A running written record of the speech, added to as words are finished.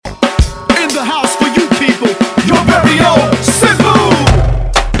the house for you people. Your very own Simbu.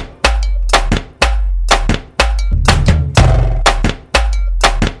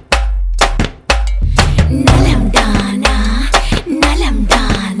 Nalam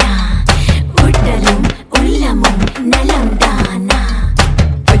dana, uddalum ullamum nalam dana.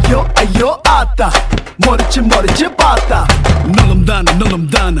 Ayyo ayyo aata, morichu paata. Nalam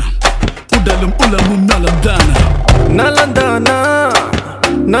dana, uddalum ullamum nalam dana.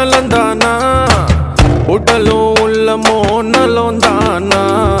 நலந்தானா உடலும் உள்ளமோ நலந்தானா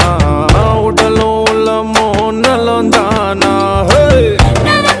உடலும் உள்ளமோ நலந்தானா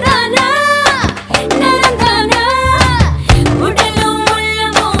நலந்தானா உடலும்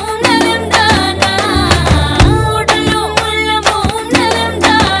உள்ளமும் நலந்தானா உடலும் உள்ளமும்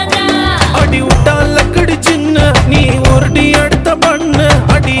நலந்தானா. அடி விட்டால கிடிச்சின்னு நீ உருடி எடுத்த பண்ணு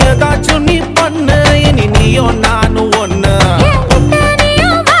அடி ஏதாச்சும் நீ பண்ணு இனி நீயோ நானும் ஒண்ணு.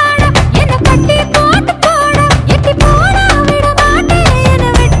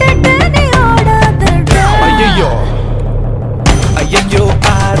 ஐயோ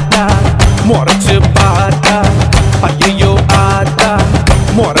ஆத்தா முறைச்சு பார்த்தா ஐயோ ஆத்தா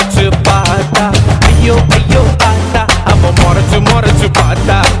முறைச்சு பார்த்தா ஐயோ ஆத்தா அவ முறைச்சு